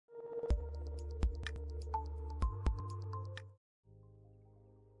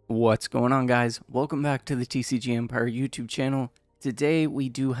What's going on, guys? Welcome back to the TCG Empire YouTube channel. Today we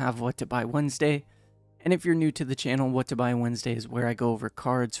do have What to Buy Wednesday, and if you're new to the channel, What to Buy Wednesday is where I go over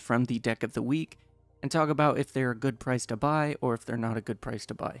cards from the deck of the week and talk about if they're a good price to buy or if they're not a good price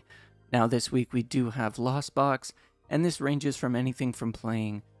to buy. Now this week we do have Lost Box, and this ranges from anything from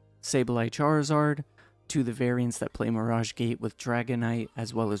playing Sableye Charizard to the variants that play Mirage Gate with Dragonite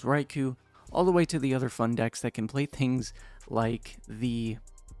as well as Raikou, all the way to the other fun decks that can play things like the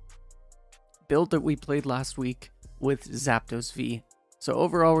build that we played last week with Zapdos V. So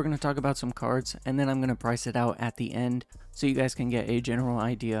overall, we're going to talk about some cards, and then I'm going to price it out at the end so you guys can get a general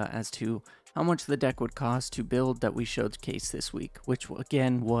idea as to how much the deck would cost to build that we showcased this week, which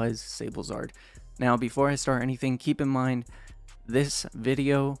again was Sablezard. Now, before I start anything, keep in mind this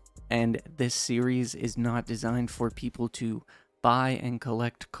video and this series is not designed for people to buy and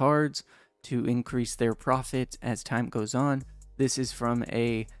collect cards to increase their profit as time goes on. This is from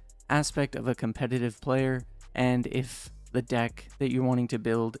a aspect of a competitive player, and if the deck that you're wanting to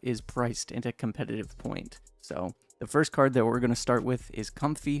build is priced at a competitive point. So the first card that we're going to start with is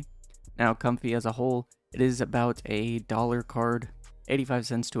Comfy. Now Comfy as a whole, it is about a dollar card, 85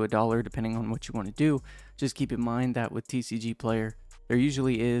 cents to $1 depending on what you want to do. Just keep in mind that with TCG Player there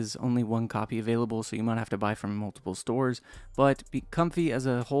usually is only one copy available, so you might have to buy from multiple stores, but Comfy as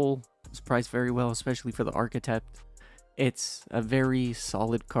a whole is priced very well, especially for the Architect. It's a very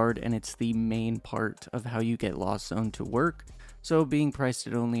solid card, and it's the main part of how you get Lost Zone to work. So being priced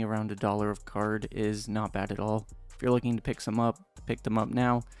at only around $1 of card is not bad at all. If you're looking to pick them up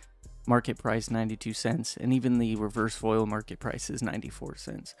now. Market price 92 cents, and even the reverse foil market price is 94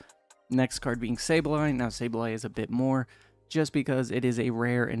 cents. Next card being Sableye. Now Sableye is a bit more, just because it is a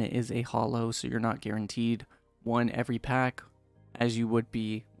rare and it is a holo, so you're not guaranteed one every pack. As you would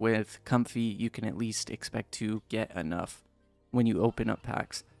be with Comfy, you can at least expect to get enough when you open up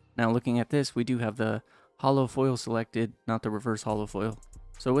packs. Now looking at this, we do have the holo foil selected, not the reverse holo foil.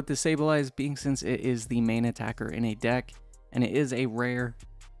 So with the Sableye being, since it is the main attacker in a deck and it is a rare,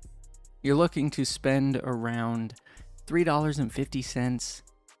 you're looking to spend around $3.50,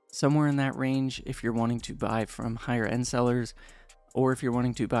 somewhere in that range if you're wanting to buy from higher end sellers. Or if you're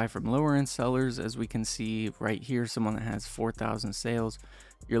wanting to buy from lower end sellers, as we can see right here, someone that has 4,000 sales,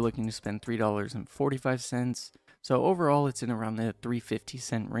 you're looking to spend $3.45. So overall, it's in around the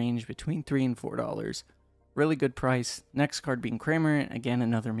 3.50 range, between $3 and $4. Really good price. Next card being Kramer, again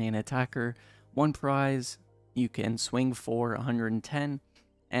another main attacker. One prize, you can swing for 110,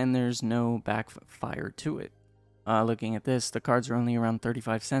 and there's no backfire to it. Looking at this, the cards are only around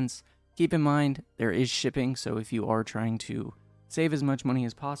 35 cents. Keep in mind, there is shipping, so if you are trying to save as much money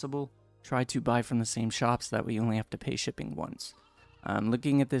as possible, try to buy from the same shops, that way you only have to pay shipping once.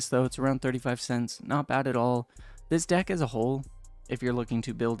 Looking at this though, it's around 35 cents, not bad at all. This deck as a whole, if you're looking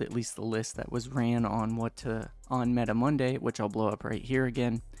to build at least the list that was ran on on Meta Monday, which I'll blow up right here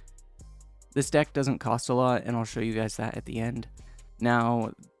again, this deck doesn't cost a lot, and I'll show you guys that at the end.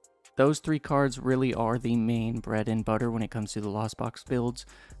 Now, those three cards really are the main bread and butter when it comes to the Lost Box builds.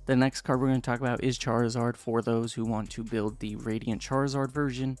 The next card we're going to talk about is Charizard, for those who want to build the Radiant Charizard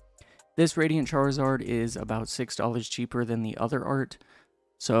version. This Radiant Charizard is about $6 cheaper than the other art,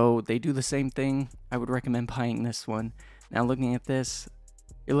 so they do the same thing. I would recommend buying this one. Now looking at this,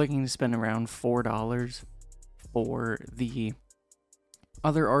 you're looking to spend around $4 for the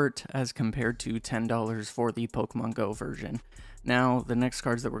other art as compared to $10 for the Pokemon Go version. Now, the next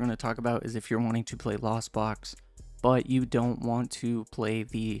cards that we're going to talk about is if you're wanting to play Lost Box, but you don't want to play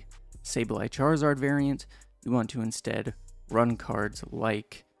the Sableye Charizard variant, you want to instead run cards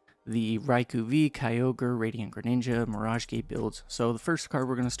like the Raikou V, Kyogre, Radiant Greninja, Mirage Gate builds. So the first card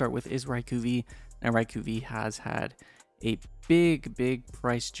we're going to start with is Raikou V. Now Raikou V has had a big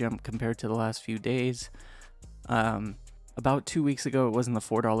price jump compared to the last few days. About 2 weeks ago, it was in the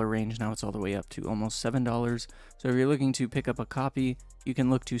 $4 range. Now it's all the way up to almost $7. So if you're looking to pick up a copy, you can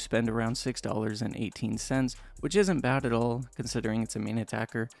look to spend around $6.18, which isn't bad at all, considering it's a main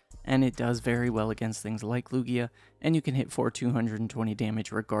attacker, and it does very well against things like Lugia, and you can hit for 220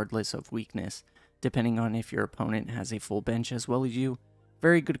 damage regardless of weakness, depending on if your opponent has a full bench as well as you.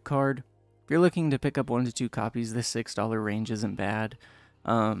 Very good card. If you're looking to pick up 1 to 2 copies, this $6 range isn't bad.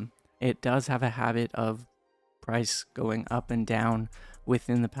 It does have a habit of price going up and down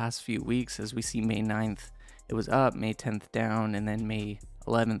within the past few weeks. As we see, May 9th it was up, May 10th down, and then May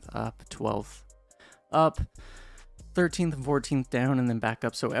 11th up, 12th up, 13th and 14th down, and then back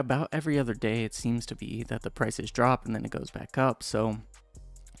up. So about every other day it seems to be that the prices drop and then it goes back up. So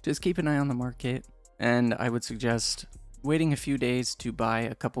just keep an eye on the market, and I would suggest waiting a few days to buy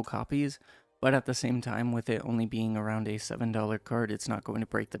a couple copies But at the same time, with it only being around a $7 card, it's not going to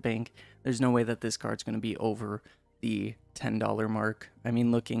break the bank. There's no way that this card's going to be over the $10 mark. I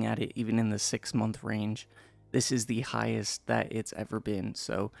mean, looking at it even in the 6-month range, this is the highest that it's ever been.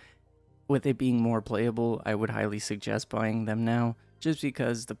 So with it being more playable, I would highly suggest buying them now, just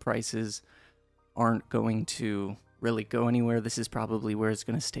because the prices aren't going to really go anywhere. This is probably where it's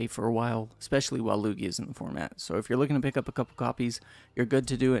going to stay for a while, especially while Lugia is in the format. So if you're looking to pick up a couple copies, you're good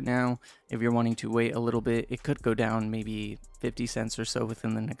to do it now. If you're wanting to wait a little bit, it could go down maybe 50 cents or so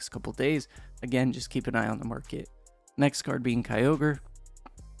within the next couple days. Again, just keep an eye on the market. Next card being Kyogre.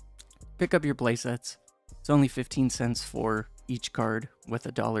 Pick up your playsets. It's only 15 cents for each card with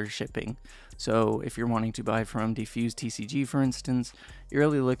 $1 shipping. So if you're wanting to buy from Diffuse TCG, for instance, you're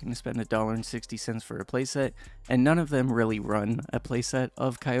really looking to spend $1.60 for a playset, and none of them really run a playset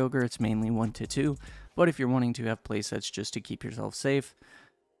of Kyogre. It's mainly 1 to 2, but if you're wanting to have playsets just to keep yourself safe,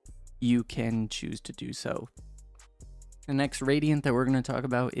 you can choose to do so. The next Radiant that we're going to talk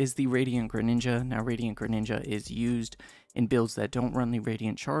about is the Radiant Greninja. Now, Radiant Greninja is used in builds that don't run the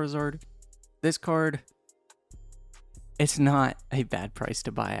Radiant Charizard. This card, it's not a bad price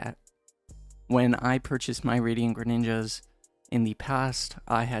to buy at. When I purchased my Radiant Greninjas in the past,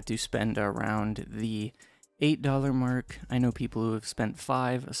 I had to spend around the $8 mark. I know people who have spent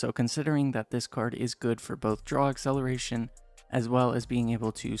 $5, so considering that this card is good for both draw acceleration as well as being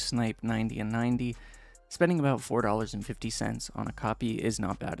able to snipe 90 and 90, spending about $4.50 on a copy is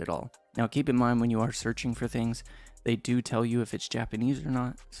not bad at all. Now keep in mind, when you are searching for things, they do tell you if it's Japanese or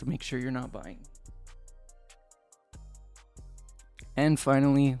not, so make sure you're not buying. And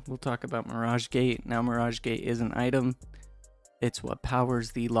finally, we'll talk about Mirage Gate. Now, Mirage Gate is an item. It's what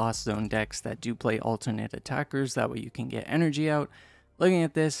powers the Lost Zone decks that do play alternate attackers. That way you can get energy out. Looking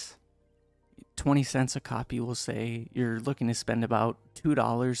at this, 20 cents a copy will say you're looking to spend about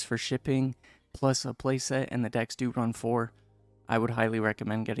 $2 for shipping plus a playset, and the decks do run 4. I would highly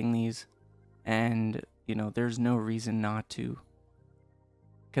recommend getting these. And, you know, there's no reason not to.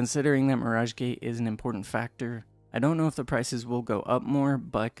 Considering that Mirage Gate is an important factor, I don't know if the prices will go up more,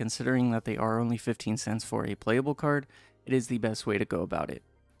 but considering that they are only 15 cents for a playable card, it is the best way to go about it.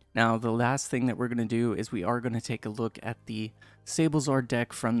 Now, the last thing that we're going to do is we are going to take a look at the Sablezard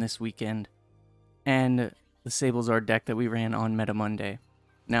deck from this weekend and the Sablezard deck that we ran on Meta Monday.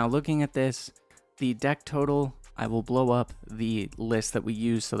 Now, looking at this, the deck total, I will blow up the list that we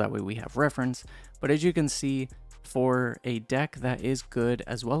use so that way we have reference. But as you can see, for a deck that is good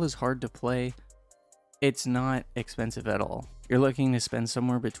as well as hard to play, it's not expensive at all. You're looking to spend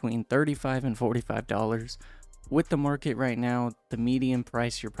somewhere between $35 and $45. With the market right now, the median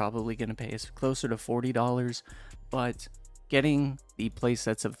price you're probably going to pay is closer to $40, but getting the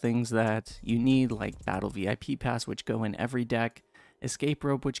playsets of things that you need, like Battle VIP Pass, which go in every deck, Escape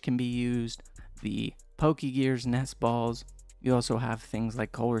Rope, which can be used, the Pokegears, Nest Balls. You also have things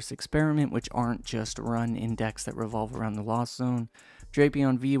like Colress Experiment, which aren't just run in decks that revolve around the Lost Zone,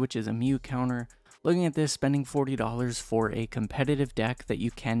 Drapion V, which is a Mew counter. Looking at this, spending $40 for a competitive deck that you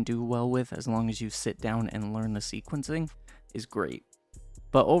can do well with as long as you sit down and learn the sequencing is great.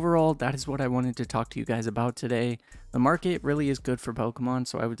 But overall, that is what I wanted to talk to you guys about today. The market really is good for Pokemon,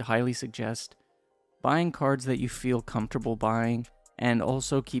 so I would highly suggest buying cards that you feel comfortable buying, and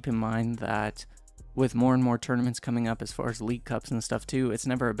also keep in mind that with more and more tournaments coming up as far as League Cups and stuff too, it's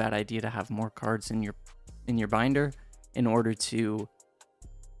never a bad idea to have more cards in your binder in order to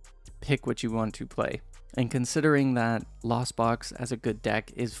pick what you want to play. And considering that Lost Box as a good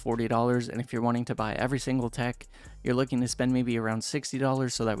deck is $40, and if you're wanting to buy every single tech, you're looking to spend maybe around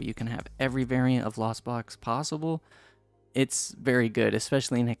 $60 so that way you can have every variant of Lost Box possible, it's very good,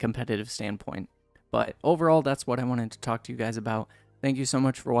 especially in a competitive standpoint. But overall, that's what I wanted to talk to you guys about. Thank you so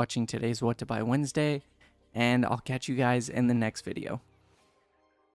much for watching today's What to Buy Wednesday, and I'll catch you guys in the next video.